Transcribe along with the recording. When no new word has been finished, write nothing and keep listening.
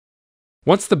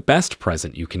What's the best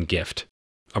present you can gift?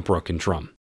 A broken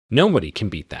drum. Nobody can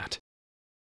beat that.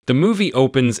 The movie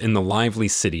opens in the lively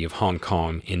city of Hong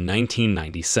Kong in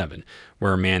 1997,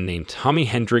 where a man named Tommy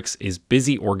Hendricks is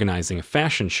busy organizing a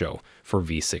fashion show for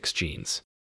V6 jeans.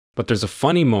 But there's a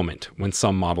funny moment when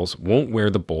some models won't wear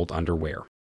the bold underwear.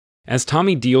 As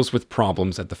Tommy deals with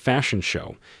problems at the fashion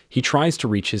show, he tries to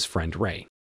reach his friend Ray.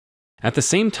 At the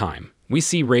same time, we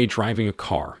see Ray driving a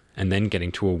car and then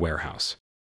getting to a warehouse.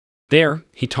 There,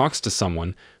 he talks to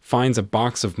someone, finds a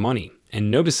box of money, and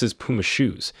notices Puma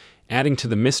shoes, adding to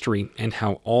the mystery and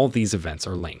how all these events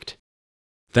are linked.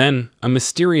 Then, a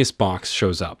mysterious box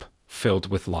shows up, filled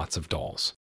with lots of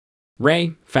dolls.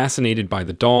 Ray, fascinated by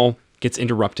the doll, gets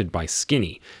interrupted by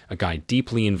Skinny, a guy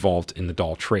deeply involved in the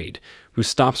doll trade, who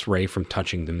stops Ray from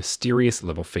touching the mysterious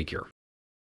little figure.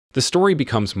 The story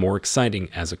becomes more exciting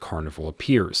as a carnival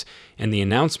appears, and the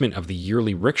announcement of the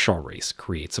yearly rickshaw race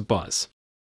creates a buzz.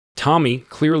 Tommy,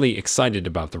 clearly excited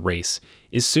about the race,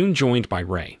 is soon joined by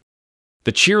Ray.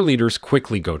 The cheerleaders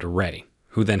quickly go to Ray,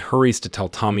 who then hurries to tell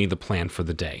Tommy the plan for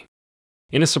the day.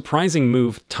 In a surprising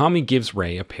move, Tommy gives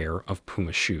Ray a pair of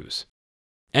Puma shoes.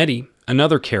 Eddie,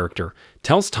 another character,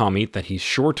 tells Tommy that he's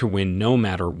sure to win no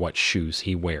matter what shoes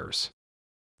he wears.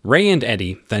 Ray and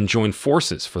Eddie then join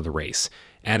forces for the race,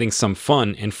 adding some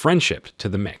fun and friendship to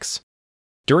the mix.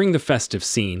 During the festive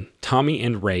scene, Tommy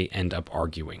and Ray end up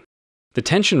arguing. The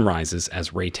tension rises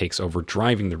as Ray takes over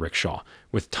driving the rickshaw,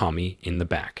 with Tommy in the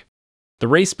back. The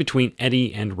race between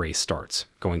Eddie and Ray starts,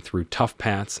 going through tough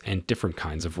paths and different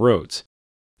kinds of roads.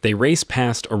 They race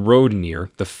past a road near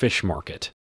the fish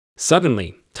market.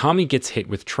 Suddenly, Tommy gets hit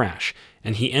with trash,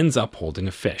 and he ends up holding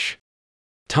a fish.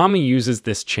 Tommy uses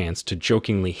this chance to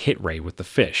jokingly hit Ray with the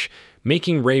fish,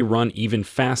 making Ray run even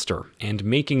faster and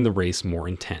making the race more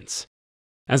intense.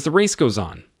 As the race goes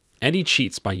on, Eddie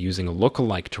cheats by using a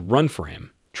look-alike to run for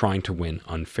him, trying to win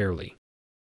unfairly.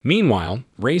 Meanwhile,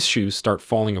 Ray's shoes start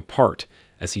falling apart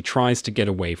as he tries to get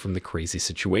away from the crazy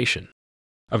situation.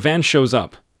 A van shows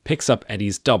up, picks up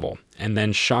Eddie's double, and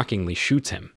then shockingly shoots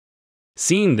him.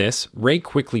 Seeing this, Ray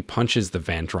quickly punches the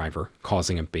van driver,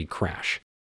 causing a big crash.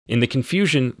 In the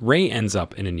confusion, Ray ends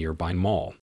up in a nearby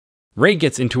mall. Ray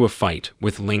gets into a fight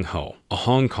with Ling Ho, a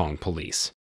Hong Kong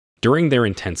police. During their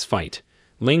intense fight,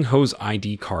 Ling Ho's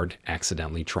ID card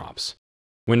accidentally drops.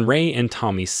 When Ray and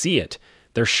Tommy see it,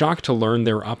 they're shocked to learn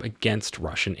they're up against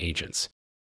Russian agents.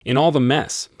 In all the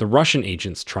mess, the Russian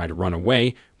agents try to run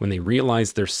away when they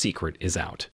realize their secret is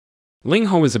out. Ling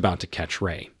Ho is about to catch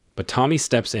Ray, but Tommy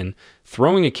steps in,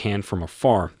 throwing a can from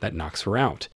afar that knocks her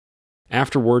out.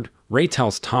 Afterward, Ray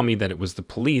tells Tommy that it was the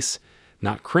police,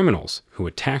 not criminals, who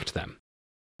attacked them.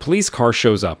 A police car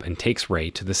shows up and takes Ray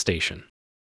to the station.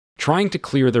 Trying to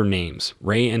clear their names,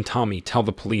 Ray and Tommy tell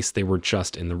the police they were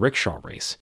just in the rickshaw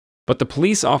race. But the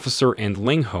police officer and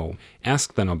Ling Ho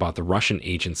ask them about the Russian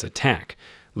agent's attack,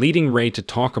 leading Ray to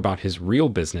talk about his real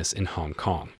business in Hong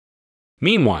Kong.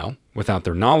 Meanwhile, without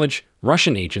their knowledge,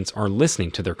 Russian agents are listening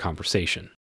to their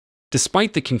conversation.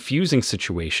 Despite the confusing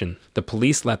situation, the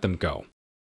police let them go.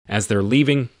 As they're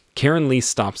leaving, Karen Lee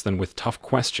stops them with tough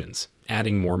questions,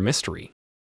 adding more mystery.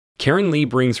 Karen Lee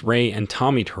brings Ray and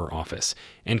Tommy to her office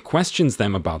and questions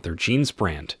them about their jeans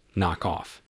brand,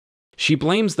 Knockoff. She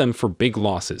blames them for big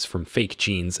losses from fake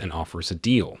jeans and offers a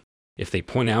deal. If they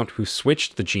point out who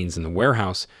switched the jeans in the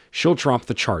warehouse, she'll drop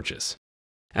the charges.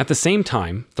 At the same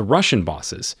time, the Russian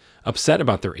bosses, upset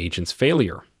about their agent's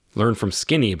failure, learn from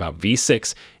Skinny about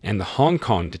V6 and the Hong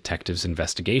Kong detective's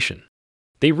investigation.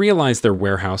 They realize their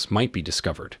warehouse might be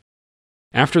discovered.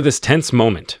 After this tense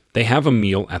moment, they have a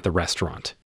meal at the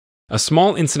restaurant. A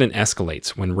small incident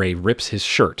escalates when Ray rips his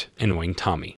shirt, annoying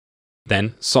Tommy.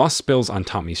 Then, sauce spills on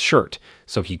Tommy's shirt,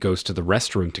 so he goes to the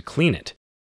restroom to clean it.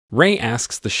 Ray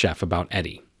asks the chef about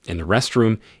Eddie. In the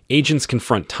restroom, agents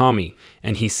confront Tommy,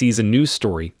 and he sees a news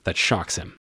story that shocks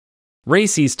him. Ray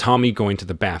sees Tommy going to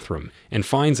the bathroom and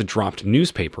finds a dropped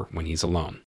newspaper when he's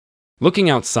alone. Looking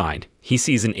outside, he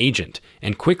sees an agent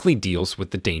and quickly deals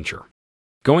with the danger.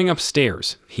 Going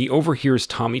upstairs, he overhears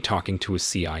Tommy talking to a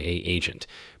CIA agent,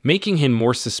 making him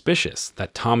more suspicious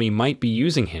that Tommy might be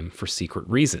using him for secret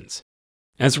reasons.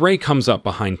 As Ray comes up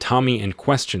behind Tommy and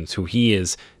questions who he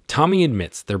is, Tommy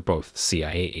admits they're both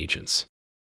CIA agents.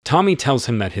 Tommy tells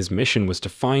him that his mission was to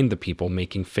find the people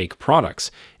making fake products,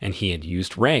 and he had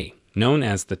used Ray, known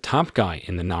as the top guy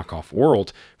in the knockoff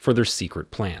world, for their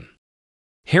secret plan.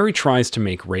 Harry tries to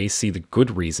make Ray see the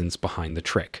good reasons behind the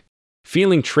trick.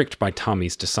 Feeling tricked by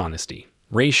Tommy's dishonesty,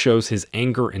 Ray shows his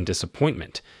anger and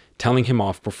disappointment, telling him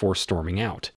off before storming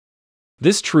out.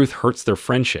 This truth hurts their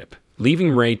friendship,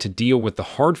 leaving Ray to deal with the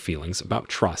hard feelings about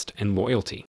trust and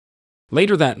loyalty.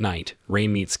 Later that night, Ray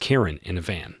meets Karen in a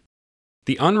van.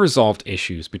 The unresolved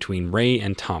issues between Ray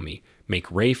and Tommy make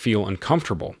Ray feel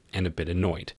uncomfortable and a bit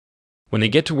annoyed. When they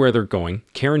get to where they're going,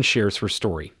 Karen shares her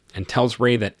story and tells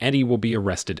Ray that Eddie will be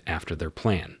arrested after their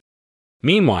plan.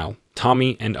 Meanwhile,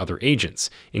 Tommy and other agents,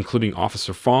 including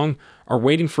Officer Wong, are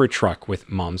waiting for a truck with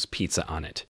Mom's Pizza on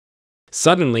it.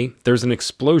 Suddenly, there's an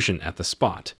explosion at the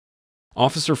spot.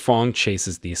 Officer Wong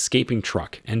chases the escaping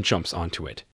truck and jumps onto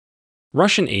it.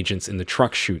 Russian agents in the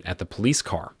truck shoot at the police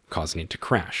car, causing it to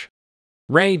crash.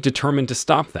 Ray, determined to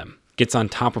stop them, gets on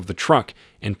top of the truck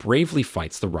and bravely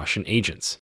fights the Russian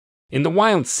agents. In the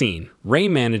wild scene, Ray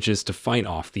manages to fight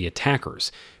off the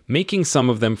attackers, making some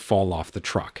of them fall off the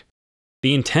truck.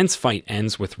 The intense fight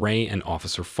ends with Ray and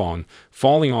Officer Wong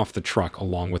falling off the truck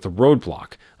along with a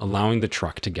roadblock, allowing the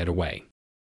truck to get away.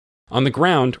 On the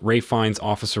ground, Ray finds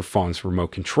Officer Wong's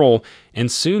remote control,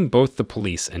 and soon both the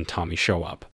police and Tommy show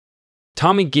up.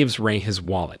 Tommy gives Ray his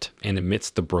wallet, and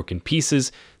amidst the broken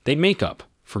pieces, they make up,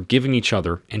 forgiving each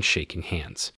other and shaking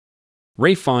hands.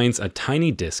 Ray finds a tiny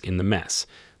disc in the mess,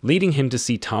 leading him to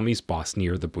see Tommy's boss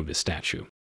near the Buddha statue.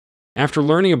 After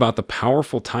learning about the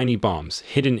powerful tiny bombs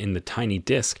hidden in the tiny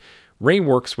disc, Ray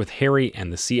works with Harry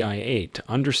and the CIA to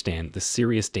understand the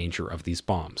serious danger of these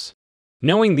bombs.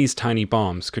 Knowing these tiny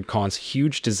bombs could cause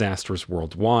huge disasters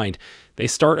worldwide, they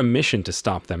start a mission to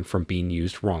stop them from being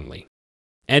used wrongly.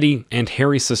 Eddie and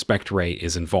Harry suspect Ray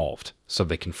is involved, so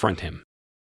they confront him.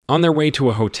 On their way to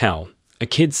a hotel, a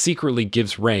kid secretly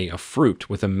gives Ray a fruit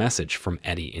with a message from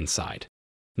Eddie inside.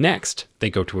 Next, they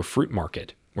go to a fruit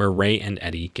market, where Ray and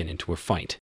Eddie get into a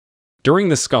fight. During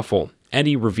the scuffle,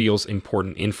 Eddie reveals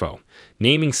important info,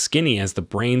 naming Skinny as the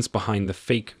brains behind the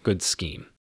fake goods scheme.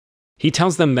 He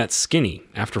tells them that Skinny,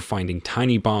 after finding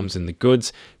tiny bombs in the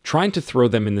goods, tried to throw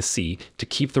them in the sea to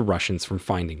keep the Russians from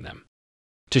finding them.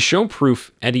 To show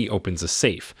proof, Eddie opens a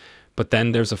safe, but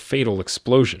then there's a fatal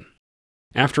explosion.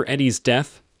 After Eddie's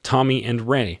death, Tommy and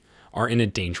Ray are in a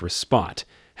dangerous spot,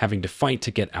 having to fight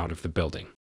to get out of the building.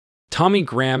 Tommy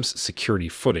grabs security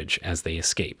footage as they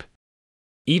escape.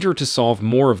 Eager to solve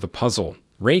more of the puzzle,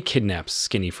 Ray kidnaps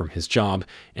Skinny from his job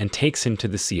and takes him to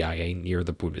the CIA near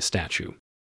the Buddha statue.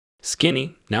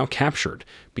 Skinny, now captured,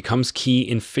 becomes key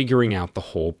in figuring out the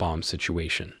whole bomb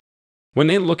situation. When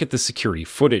they look at the security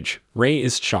footage, Ray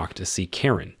is shocked to see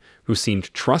Karen, who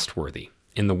seemed trustworthy,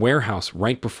 in the warehouse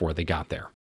right before they got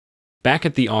there. Back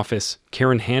at the office,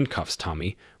 Karen handcuffs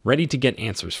Tommy, ready to get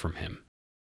answers from him.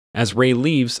 As Ray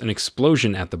leaves, an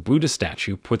explosion at the Buddha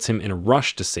statue puts him in a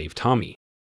rush to save Tommy.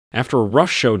 After a rough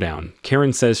showdown,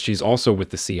 Karen says she's also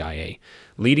with the CIA,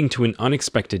 leading to an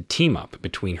unexpected team-up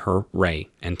between her, Ray,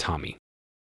 and Tommy.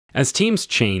 As teams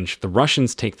change, the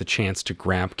Russians take the chance to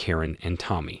grab Karen and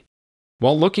Tommy.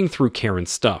 While looking through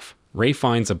Karen's stuff, Ray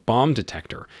finds a bomb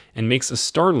detector and makes a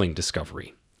startling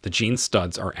discovery. The gene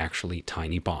studs are actually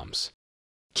tiny bombs.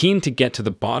 Keen to get to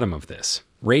the bottom of this,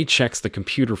 Ray checks the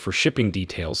computer for shipping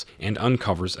details and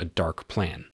uncovers a dark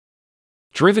plan.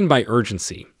 Driven by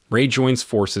urgency, Ray joins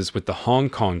forces with the Hong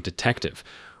Kong detective,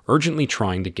 urgently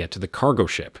trying to get to the cargo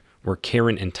ship, where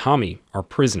Karen and Tommy are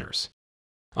prisoners.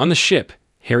 On the ship,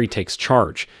 Harry takes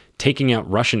charge, taking out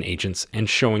Russian agents and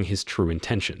showing his true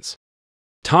intentions.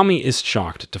 Tommy is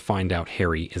shocked to find out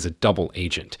Harry is a double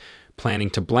agent,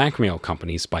 planning to blackmail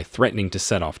companies by threatening to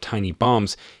set off tiny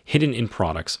bombs hidden in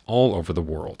products all over the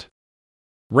world.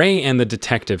 Ray and the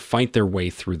detective fight their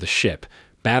way through the ship,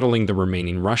 battling the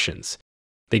remaining Russians.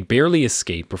 They barely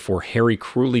escape before Harry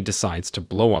cruelly decides to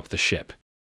blow up the ship.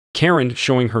 Karen,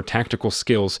 showing her tactical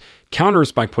skills,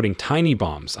 counters by putting tiny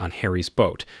bombs on Harry's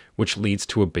boat, which leads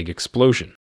to a big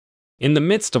explosion. In the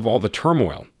midst of all the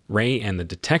turmoil, Ray and the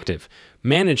detective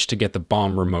manage to get the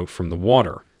bomb remote from the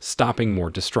water, stopping more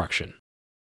destruction.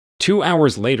 2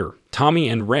 hours later, Tommy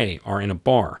and Ray are in a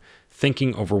bar,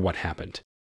 thinking over what happened.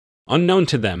 Unknown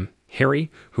to them, Harry,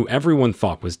 who everyone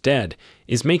thought was dead,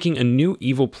 is making a new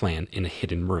evil plan in a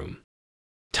hidden room.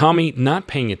 Tommy, not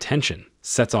paying attention,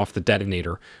 sets off the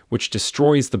detonator, which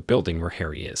destroys the building where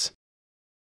Harry is.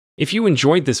 If you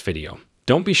enjoyed this video,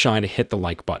 don't be shy to hit the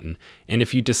like button, and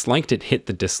if you disliked it, hit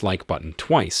the dislike button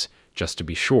twice, just to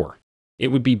be sure. It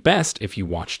would be best if you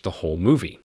watched the whole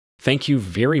movie. Thank you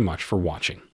very much for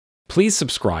watching. Please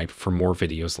subscribe for more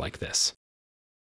videos like this.